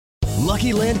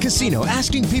Lucky Land Casino,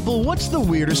 asking people, what's the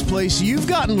weirdest place you've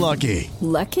gotten lucky?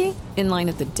 Lucky? In line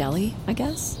at the deli, I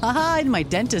guess? Aha, in my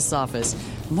dentist's office.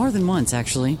 More than once,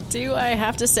 actually. Do I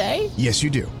have to say? Yes, you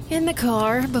do. In the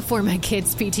car before my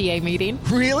kids' PTA meeting.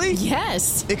 Really?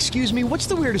 Yes. Excuse me, what's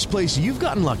the weirdest place you've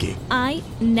gotten lucky? I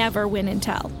never win and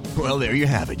tell. Well, there you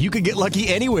have it. You can get lucky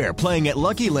anywhere, playing at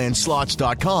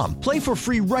LuckyLandSlots.com. Play for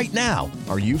free right now.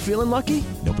 Are you feeling lucky?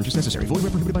 No purchase necessary. Void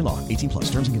where prohibited by law. 18+.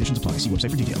 Terms and conditions apply. See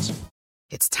website for details.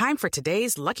 It's time for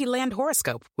today's Lucky Land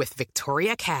horoscope with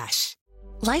Victoria Cash.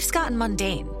 Life's gotten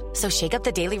mundane, so shake up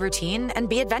the daily routine and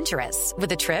be adventurous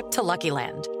with a trip to Lucky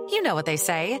Land. You know what they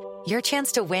say, your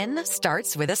chance to win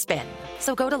starts with a spin.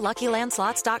 So go to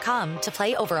LuckyLandSlots.com to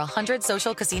play over 100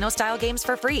 social casino-style games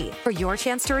for free for your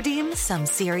chance to redeem some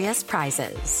serious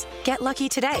prizes. Get lucky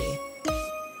today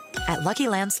at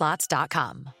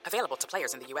LuckyLandSlots.com. Available to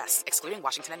players in the U.S., excluding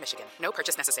Washington and Michigan. No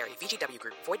purchase necessary. VGW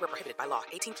Group. Void where prohibited by law.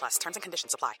 18+. Terms and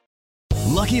conditions apply.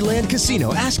 Lucky Land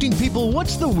Casino, asking people,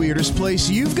 what's the weirdest place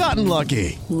you've gotten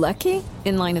lucky? Lucky?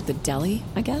 In line at the deli,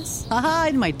 I guess? Aha,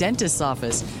 in my dentist's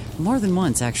office. More than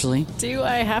once, actually. Do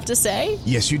I have to say?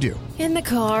 Yes, you do. In the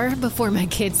car before my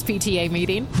kids' PTA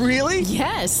meeting. Really?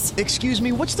 Yes. Excuse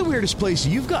me, what's the weirdest place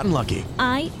you've gotten lucky?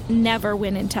 I never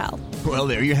win and tell. Well,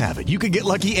 there you have it. You can get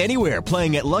lucky anywhere,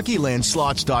 playing at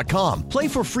LuckyLandSlots.com. Play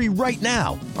for free right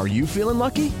now. Are you feeling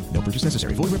lucky? No purchase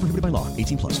necessary. Void where prohibited by law.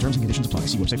 18+. Terms and conditions apply.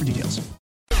 See website for details.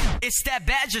 It's that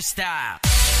Badger style.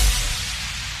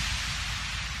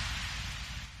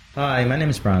 Hi, my name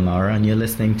is Brian Lara, and you're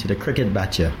listening to the Cricket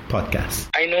Badger podcast.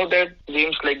 I know that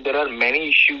seems like there are many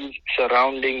issues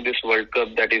surrounding this World Cup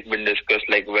that has been discussed,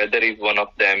 like weather is one of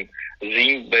them.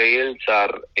 Zinc bales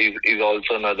is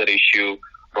also another issue.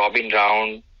 Robin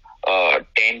round,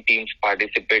 10 teams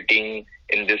participating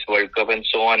in this World Cup and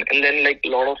so on. And then like a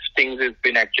lot of things has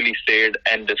been actually said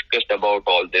and discussed about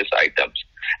all these items.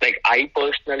 Like I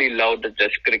personally love the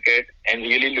Test cricket and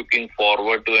really looking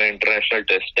forward to an international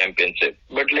Test championship.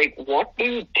 But like, what do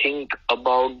you think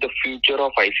about the future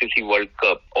of ICC World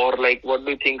Cup? Or like, what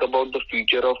do you think about the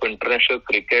future of international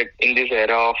cricket in this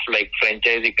era of like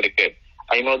franchisee cricket?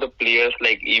 I know the players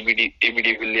like AB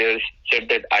de Villiers said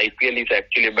that IPL is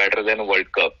actually better than a World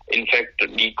Cup. In fact,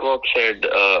 Deacock said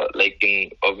like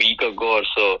in a week ago or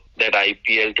so that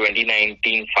IPL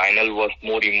 2019 final was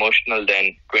more emotional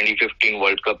than 2015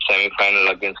 World Cup semi-final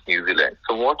against New Zealand.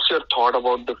 So what's your thought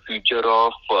about the future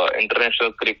of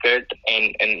international cricket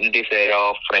and this era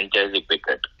of franchisee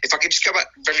cricket? If I could just go back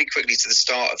very quickly to the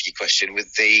start of your question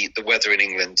with the weather in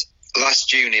England. Last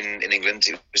June in England,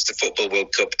 it was the Football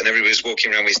World Cup, and everybody was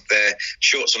walking around with their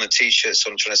shorts on and T-shirts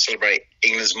on, trying to celebrate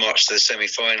England's march to the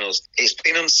semi-finals. It's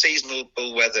been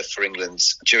unseasonable weather for England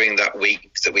during that week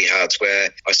that we had, where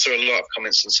I saw a lot of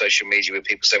comments on social media with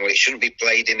people saying, well, it shouldn't be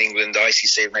played in England.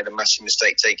 ICC have made a massive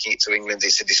mistake taking it to England.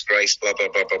 It's a disgrace, blah, blah,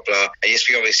 blah, blah, blah. And yes,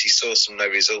 we obviously saw some no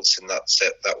results in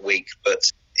that week, but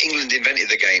England invented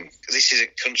the game. This is a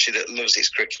country that loves its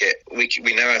cricket.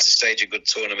 We know how to stage a good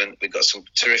tournament. We've got some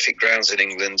terrific grounds in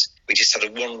England. We just had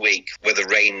a 1 week where the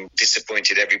rain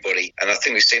disappointed everybody. And I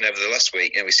think we've seen over the last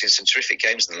week, we've seen some terrific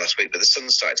games in the last week, but the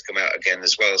sun's started to come out again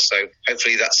as well. So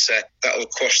hopefully that'll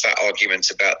quash that argument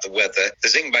about the weather. The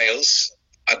zinc bales,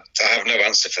 I have no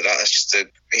answer for that.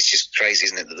 It's just crazy,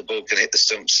 isn't it, that the ball can hit the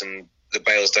stumps and the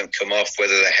bales don't come off,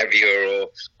 whether they're heavier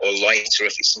or lighter,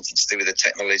 if it's something to do with the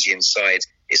technology inside.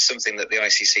 It's something that the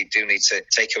ICC do need to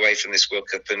take away from this World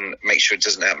Cup and make sure it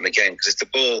doesn't happen again. Because if the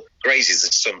ball grazes the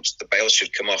stumps, the bales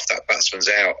should come off, that batsman's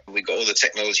out. We've got all the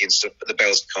technology and stuff, but the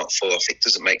bales can't fall off. It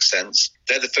doesn't make sense.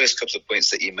 They're the first couple of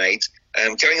points that you made.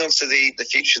 Going on to the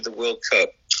future of the World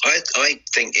Cup, I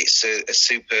think it's a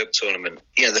superb tournament.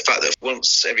 The fact that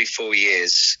once every 4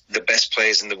 years, the best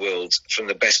players in the world from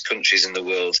the best countries in the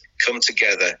world come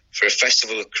together for a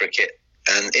festival of cricket.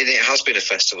 And it has been a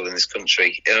festival in this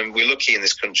country. We're lucky in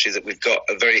this country that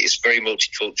it's very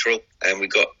multicultural. And we've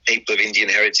got people of Indian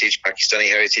heritage, Pakistani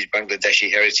heritage,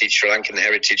 Bangladeshi heritage, Sri Lankan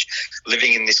heritage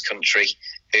living in this country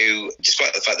who,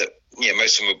 despite the fact that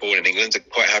most of them were born in England,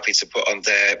 are quite happy to put on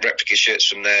their replica shirts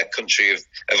from their country of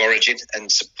origin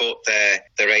and support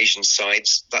their Asian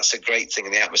sides. That's a great thing.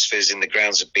 And the atmospheres in the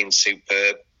grounds have been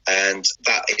superb. And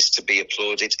that is to be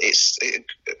applauded. It's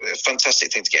a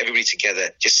fantastic thing to get everybody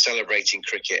together, just celebrating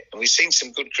cricket. And we've seen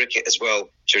some good cricket as well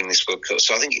during this World Cup.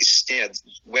 So I think it's,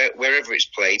 wherever it's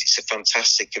played, it's a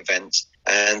fantastic event.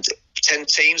 And 10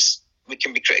 teams, we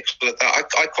can be critical of that.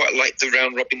 I quite like the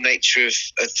round-robin nature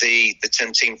of the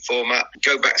 10-team format.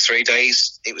 Go back 3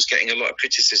 days, it was getting a lot of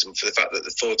criticism for the fact that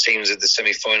the 4 teams of the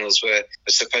semi-finals were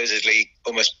supposedly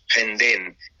almost penned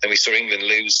in. Then we saw England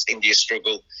lose, India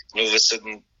struggle, and all of a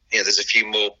sudden, there's a few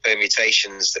more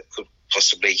permutations that could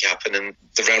possibly happen, and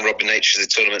the round-robin nature of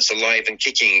the tournament's alive and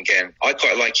kicking again. I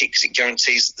quite like it because it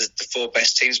guarantees that the 4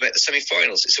 best teams make the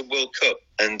semi-finals. It's a World Cup,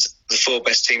 and the 4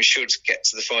 best teams should get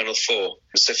to the final 4.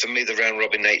 So for me, the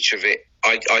round-robin nature of it,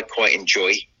 I quite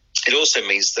enjoy. It also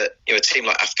means that a team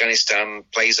like Afghanistan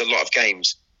plays a lot of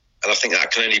games. And I think that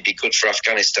can only be good for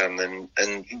Afghanistan. And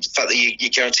the fact that you're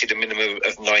guaranteed a minimum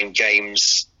of 9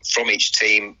 games from each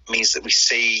team means that we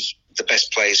see the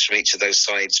best players from each of those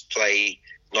sides play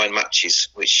 9 matches,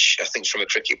 which I think from a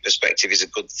cricket perspective is a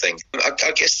good thing.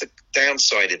 I guess the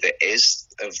downside of it is,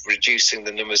 of reducing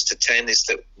the numbers to 10, is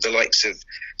that the likes of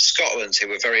Scotland, who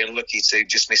were very unlucky to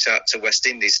just miss out to West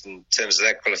Indies in terms of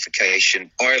their qualification,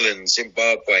 Ireland,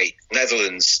 Zimbabwe,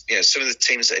 Netherlands, some of the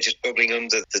teams that are just bubbling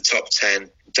under the top 10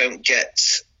 don't get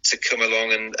to come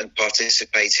along and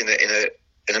participate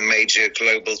in a major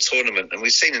global tournament. And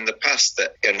we've seen in the past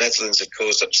that Netherlands have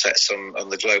caused upsets on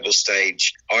the global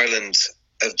stage. Ireland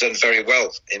have done very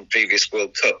well in previous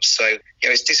World Cups. So,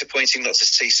 it's disappointing not to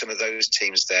see some of those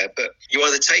teams there. But you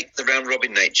either take the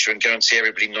round-robin nature and guarantee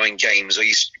everybody 9 games, or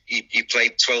you play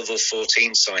 12 or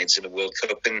 14 sides in a World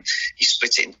Cup and you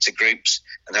split it into groups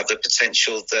and have the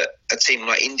potential that a team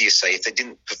like India, say, if they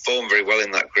didn't perform very well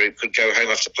in that group, could go home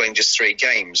after playing just 3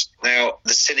 games. Now,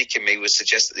 the cynic in me would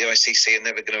suggest that the ICC are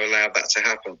never going to allow that to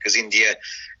happen, because India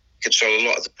control a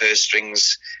lot of the purse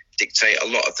strings, dictate a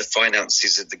lot of the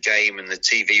finances of the game and the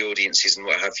TV audiences and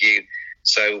what have you.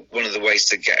 So one of the ways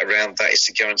to get around that is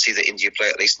to guarantee that India play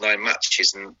at least 9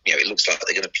 matches, and it looks like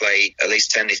they're going to play at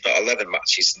least 10, if not 11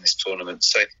 matches in this tournament.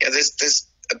 So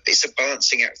it's a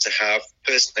balancing act to have.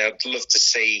 Personally, I'd love to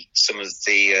see some of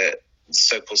the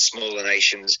so-called smaller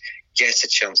nations get a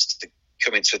chance to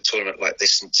come into a tournament like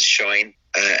this and to shine.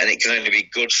 And it can only be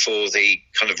good for the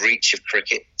kind of reach of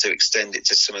cricket to extend it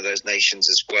to some of those nations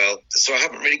as well. So I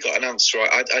haven't really got an answer.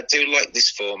 I do like this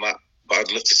format, but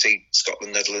I'd love to see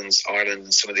Scotland, Netherlands, Ireland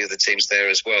and some of the other teams there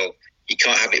as well. You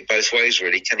can't have it both ways,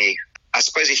 really, can you? I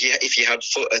suppose if you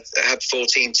had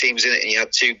 14 teams in it and you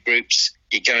had 2 groups,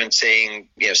 you're guaranteeing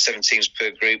 7 teams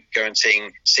per group,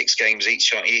 guaranteeing 6 games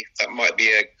each, aren't you? That might be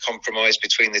a compromise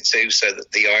between the two, so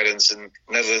that the Irelands and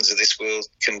Netherlands of this world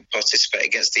can participate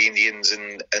against the Indians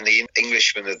and the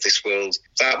Englishmen of this world.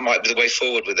 That might be the way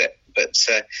forward with it, but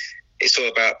it's all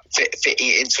about fitting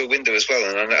it into a window as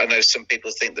well. And I know some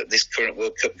people think that this current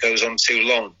World Cup goes on too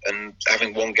long, and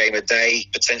having 1 game a day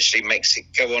potentially makes it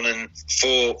go on. And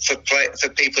for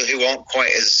people who aren't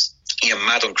quite as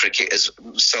mad on cricket as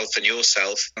myself and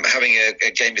yourself, having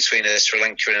a game between Sri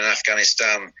Lanka and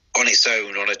Afghanistan on its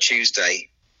own on a Tuesday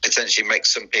potentially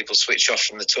makes some people switch off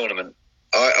from the tournament.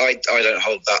 I don't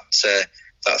hold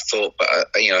that thought, but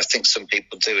I think some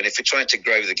people do. And if you're trying to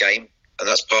grow the game, and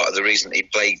that's part of the reason that you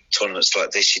play tournaments like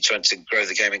this, you're trying to grow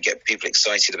the game and get people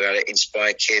excited about it,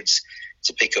 inspire kids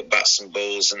to pick up bats and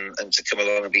balls and to come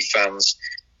along and be fans,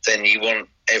 then you want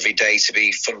every day to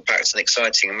be fun-packed and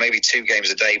exciting. And maybe 2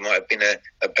 games a day might have been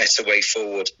a better way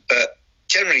forward. But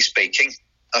generally speaking,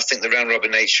 I think the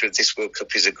round-robin nature of this World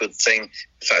Cup is a good thing.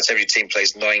 The fact that every team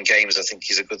plays 9 games, I think,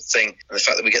 is a good thing. And the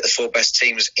fact that we get the 4 best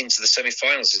teams into the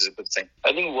semi-finals is a good thing.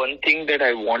 I think one thing that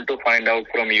I want to find out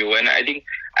from you, and I think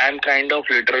I'm kind of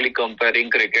literally comparing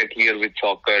cricket here with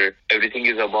soccer. Everything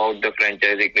is about the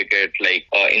franchise cricket. Like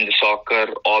in the soccer,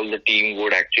 all the team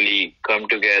would actually come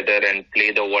together and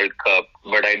play the World Cup.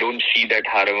 But I don't see that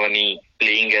harmony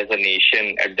playing as a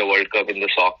nation at the World Cup in the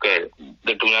soccer.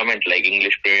 The tournament like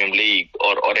English Premier League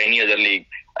or any other league,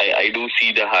 I do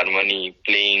see the harmony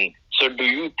playing. So do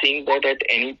you think that at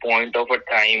any point of a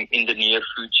time in the near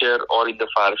future or in the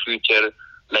far future,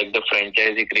 like the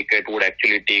franchise cricket would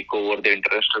actually take over the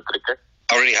interest of cricket?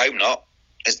 I really hope not,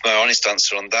 is my honest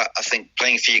answer on that. I think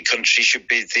playing for your country should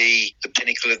be the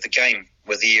pinnacle of the game,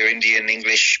 whether you're Indian,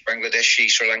 English, Bangladeshi,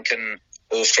 Sri Lankan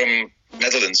or from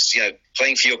Netherlands.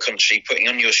 Playing for your country, putting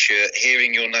on your shirt,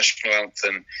 hearing your national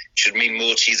anthem should mean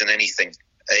more to you than anything.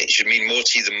 It should mean more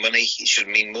to you than money. It should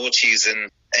mean more to you than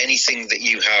anything that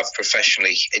you have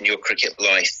professionally in your cricket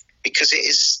life. Because it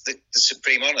is the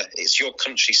supreme honour. It's your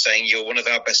country saying you're one of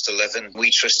our best 11. We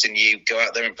trust in you. Go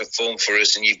out there and perform for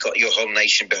us, and you've got your whole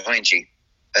nation behind you.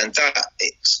 And that,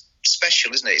 it's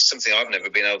special, isn't it? It's something I've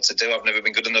never been able to do. I've never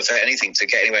been good enough at anything to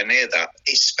get anywhere near that.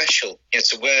 It's special.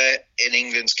 To wear, in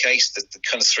England's case, the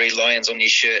kind of 3 lions on your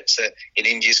shirt. In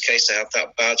India's case, to have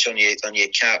that badge on your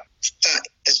cap. That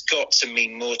has got to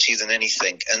mean more to you than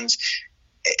anything. And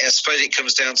I suppose it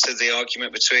comes down to the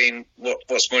argument between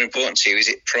what's more important to you. Is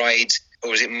it pride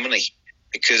or is it money?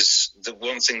 Because the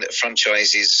one thing that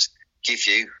franchises give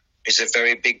you is a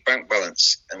very big bank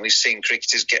balance. And we've seen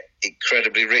cricketers get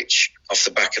incredibly rich off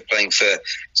the back of playing for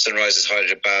Sunrisers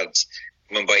Hyderabad,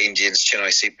 Mumbai Indians,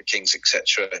 Chennai Super Kings,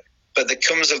 etc. But there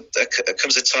comes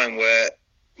a time where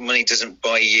money doesn't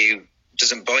buy you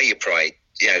pride.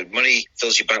 Money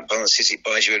fills your bank balances, it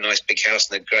buys you a nice big house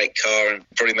and a great car, and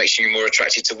probably makes you more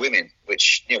attractive to women,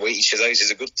 which, each of those is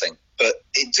a good thing. But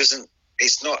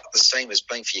it's not the same as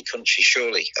playing for your country,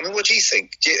 surely. I mean, what do you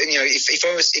think? If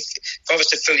I was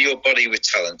to fill your body with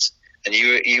talent, and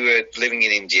you were living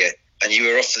in India, and you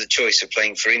were offered the choice of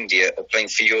playing for India or playing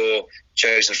for your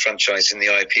chosen franchise in the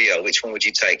IPL, which one would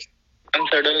you take? I'm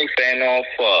certainly a fan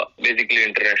of basically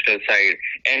international side,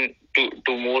 and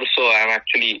to more so, I'm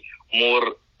actually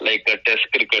more like a test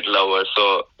cricket lover.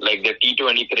 So like the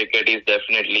T20 cricket is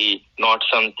definitely not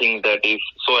something that is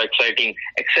so exciting,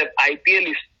 except IPL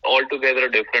is altogether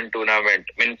a different tournament.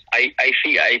 Means I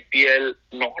see IPL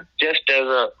not just as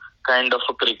a kind of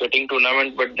a cricketing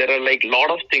tournament, but there are like a lot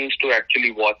of things to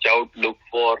actually watch out, look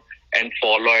for and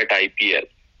follow at IPL.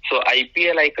 So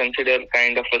IPL I consider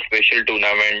kind of a special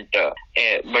tournament,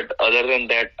 but other than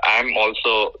that, I'm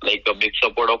also like a big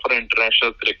supporter for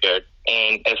international cricket,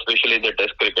 and especially the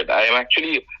test cricket. I am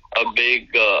actually a big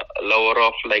lover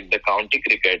of like the county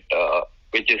cricket,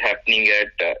 which is happening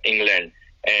at England.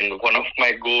 And one of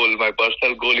my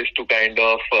personal goal is to kind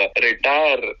of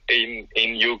retire in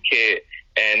UK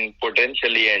and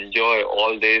potentially enjoy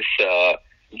all these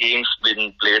games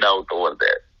being played out over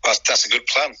there. That's a good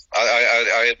plan.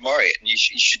 I admire it, and you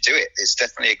should do it. It's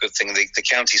definitely a good thing. The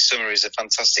county summer is a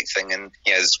fantastic thing, and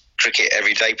there's cricket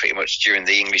every day pretty much during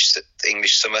the English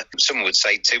summer. Some would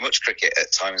say too much cricket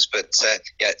at times, but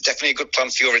definitely a good plan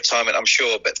for your retirement, I'm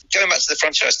sure. But going back to the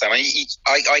franchise time,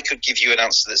 I could give you an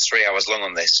answer that's 3 hours long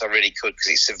on this. I really could, because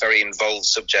it's a very involved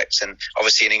subject, and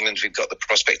obviously in England we've got the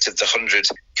prospect of the 100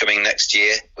 coming next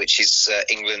year, which is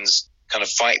England's kind of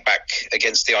fight back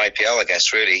against the IPL, I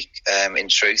guess, really, in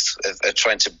truth, of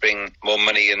trying to bring more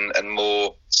money and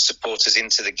more supporters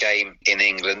into the game in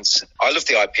England. I love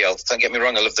the IPL, don't get me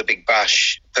wrong, I love the Big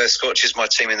Bash. Perth Scorchers, my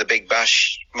team in the Big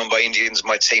Bash. Mumbai Indians,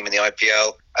 my team in the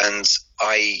IPL. And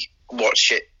I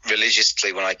watch it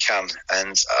religiously when I can.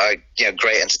 And,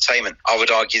 great entertainment. I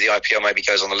would argue the IPL maybe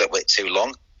goes on a little bit too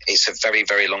long. It's a very,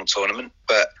 very long tournament,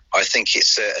 but I think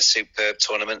it's a superb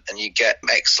tournament, and you get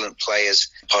excellent players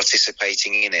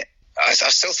participating in it. I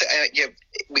still think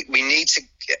we need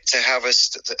to have a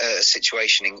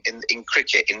situation in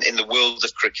cricket, in the world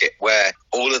of cricket, where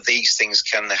all of these things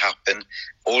can happen,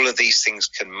 all of these things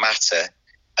can matter,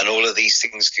 and all of these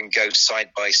things can go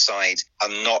side by side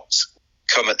and not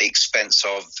come at the expense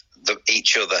of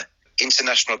each other.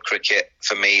 International cricket,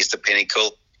 for me, is the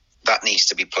pinnacle. That needs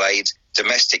to be played.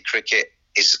 Domestic cricket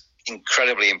is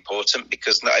incredibly important,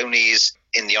 because not only is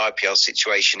in the IPL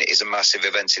situation, it is a massive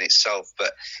event in itself,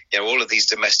 but all of these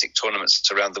domestic tournaments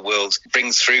around the world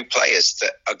bring through players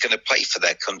that are going to play for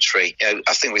their country.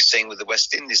 I think we're seeing with the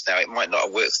West Indies now, it might not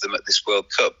have worked for them at this World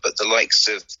Cup, but the likes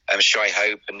of Shai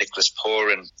Hope and Nicholas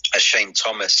Poore and Shane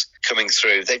Thomas coming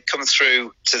through, they've come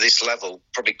through to this level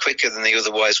probably quicker than they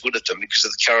otherwise would have done because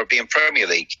of the Caribbean Premier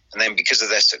League. And then because of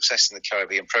their success in the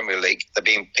Caribbean Premier League, they're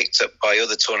being picked up by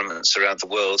other tournaments around the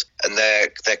world, and their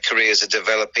careers are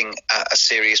developing at a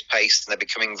serious pace, and they're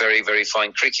becoming very, very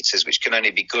fine cricketers, which can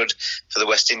only be good for the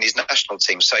West Indies national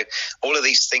team. So all of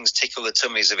these things tickle the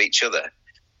tummies of each other.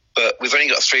 But we've only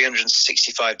got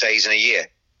 365 days in a year.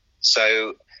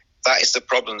 So that is the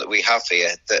problem that we have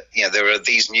here, that there are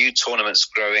these new tournaments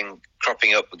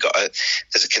cropping up.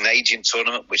 There's a Canadian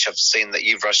tournament, which I've seen that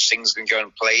Yuvraj Singh's going to go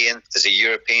and play in. There's a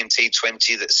European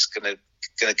T20 that's going to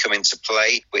come into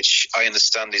play, which I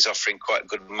understand is offering quite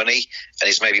good money, and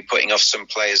is maybe putting off some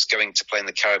players going to play in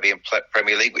the Caribbean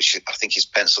Premier League, which I think is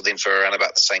penciled in for around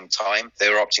about the same time. They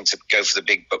were opting to go for the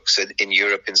big bucks in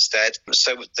Europe instead.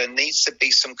 So there needs to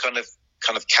be some kind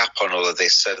of cap on all of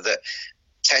this, so that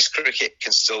Test cricket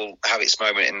can still have its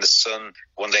moment in the sun.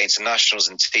 One-day internationals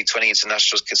and T20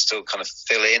 internationals can still kind of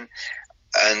fill in.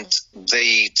 And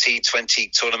the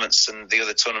T20 tournaments and the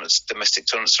other tournaments, domestic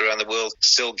tournaments around the world,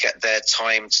 still get their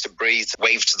time to breathe,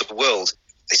 wave to the world.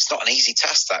 It's not an easy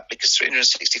task, that, because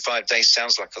 365 days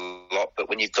sounds like a lot, but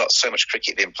when you've got so much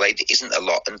cricket being played, it isn't a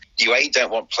lot. And you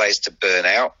don't want players to burn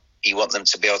out. You want them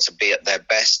to be able to be at their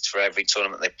best for every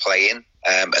tournament they play in,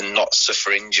 and not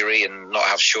suffer injury and not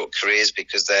have short careers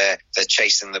because they're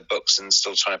chasing the bucks and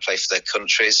still trying to play for their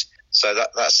countries. So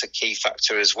that's a key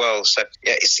factor as well. So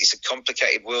it's a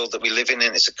complicated world that we live in,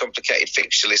 and it's a complicated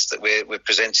fixture list that we're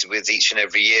presented with each and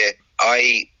every year.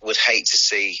 I would hate to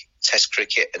see Test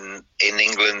cricket and in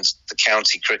England, the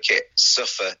county cricket,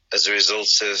 suffer as a result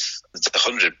of the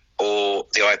 100 or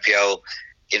the IPL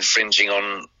infringing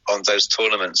on those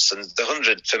tournaments. And the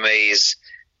 100 for me is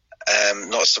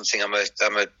not something I'm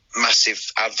a massive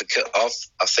advocate of.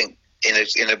 I think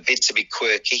in a bid to be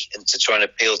quirky and to try and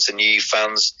appeal to new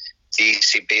fans, the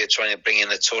ECB are trying to bring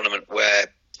in a tournament where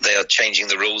they are changing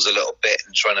the rules a little bit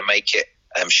and trying to make it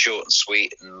short and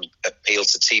sweet and appeal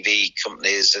to TV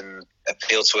companies and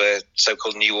appeal to a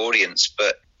so-called new audience.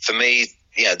 But for me,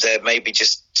 they're maybe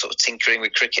just sort of tinkering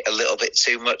with cricket a little bit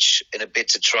too much in a bid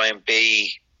to try and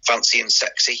be fancy and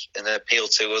sexy and appeal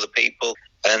to other people.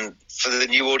 And for the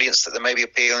new audience that they may be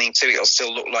appealing to, it'll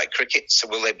still look like cricket. So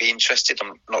will they be interested?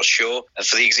 I'm not sure. And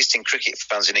for the existing cricket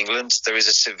fans in England, there is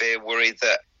a severe worry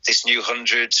that this new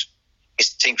 100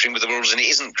 is tinkering with the rules and it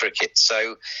isn't cricket.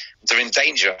 So they're in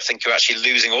danger, I think, of actually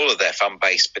losing all of their fan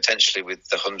base potentially with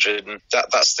the 100. And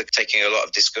that's taking a lot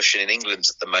of discussion in England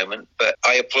at the moment. But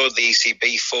I applaud the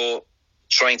ECB for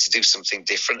trying to do something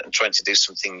different and trying to do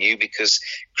something new, because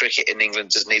cricket in England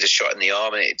does need a shot in the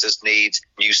arm and it does need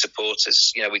new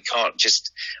supporters. We can't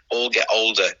just all get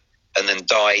older and then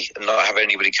die and not have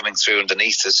anybody coming through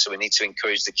underneath us. So we need to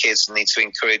encourage the kids and need to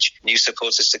encourage new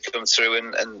supporters to come through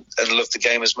and love the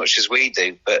game as much as we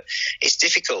do. But it's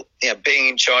difficult. Being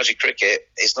in charge of cricket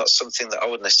is not something that I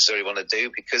would necessarily want to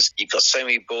do, because you've got so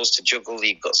many balls to juggle,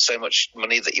 you've got so much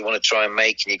money that you want to try and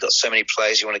make, and you've got so many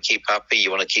players you want to keep happy, you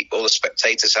want to keep all the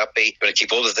spectators happy, you want to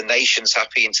keep all of the nations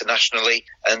happy internationally,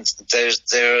 and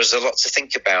there's a lot to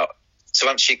think about. To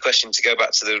answer your question, to go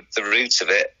back to the root of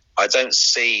it, I don't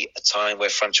see a time where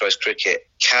franchise cricket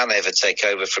can ever take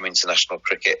over from international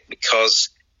cricket, because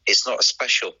it's not as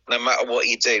special. No matter what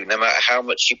you do, no matter how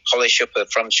much you polish up a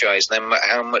franchise, no matter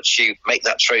how much you make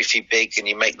that trophy big and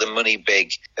you make the money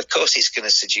big, of course it's going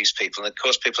to seduce people, and of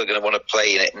course people are going to want to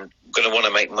play in it and going to want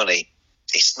to make money.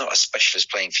 It's not as special as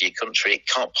playing for your country. It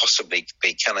can't possibly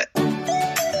be, can it?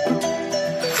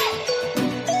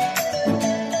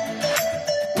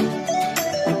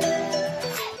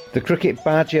 The Cricket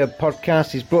Badger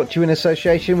podcast is brought to you in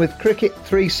association with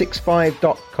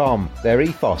Cricket365.com. Their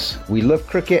ethos: we love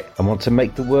cricket and want to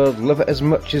make the world love it as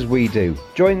much as we do.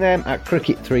 Join them at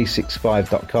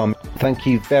Cricket365.com. Thank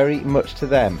you very much to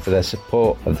them for their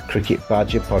support of the Cricket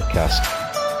Badger podcast.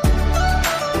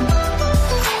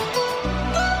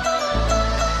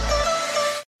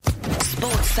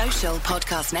 Sports Social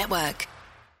Podcast Network.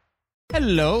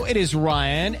 Hello, it is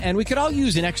Ryan, and we could all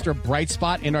use an extra bright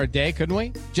spot in our day, couldn't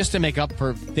we? Just to make up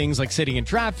for things like sitting in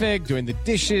traffic, doing the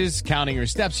dishes, counting your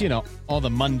steps, all the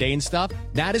mundane stuff.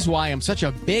 That is why I'm such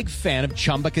a big fan of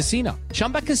Chumba Casino.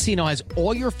 Chumba Casino has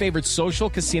all your favorite social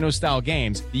casino-style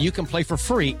games that you can play for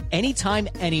free anytime,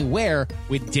 anywhere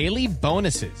with daily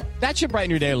bonuses. That should brighten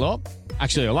your day a little.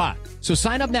 Actually, a lot. So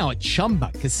sign up now at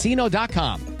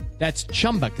ChumbaCasino.com. That's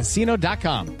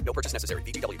ChumbaCasino.com. No purchase necessary.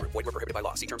 VGW Group. Void where prohibited by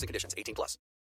law. See terms and conditions. 18+.